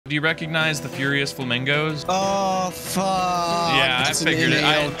Do you recognize the Furious Flamingos? Oh, fuck. Yeah, I figured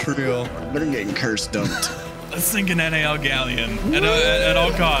it. Crew. They're getting cursed dumped. Let's sink an NAL Galleon at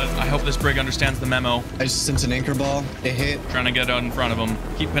all costs. I hope this brig understands the memo. I just sent an anchor ball. It hit. Trying to get out in front of them.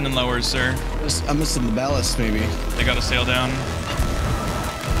 Keep pinning lowers, sir. I'm missing the ballast, maybe. They got to sail down.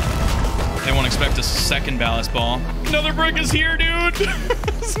 They won't expect a second ballast ball. Another brig is here, dude.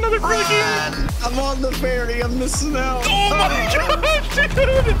 There's another brig here. I'm on the ferry. I'm missing out. Oh my gosh,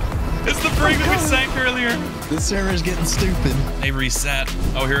 dude. It's the brig that we sank earlier. The server's getting stupid. They reset.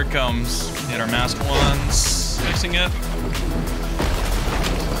 Oh, here it comes. Hit our mast once. Fixing it.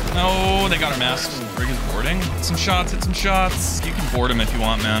 No, they got our mast. Brig is boarding. Hit some shots, hit some shots. You can board them if you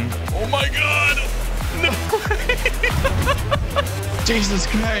want, man. Oh my god. No way. Jesus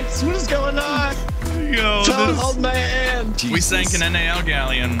Christ, what is going on? Yo, Don't hold my hand. Jesus. We sank an NAL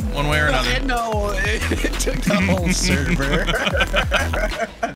Galleon one way or another. No, it took the whole server.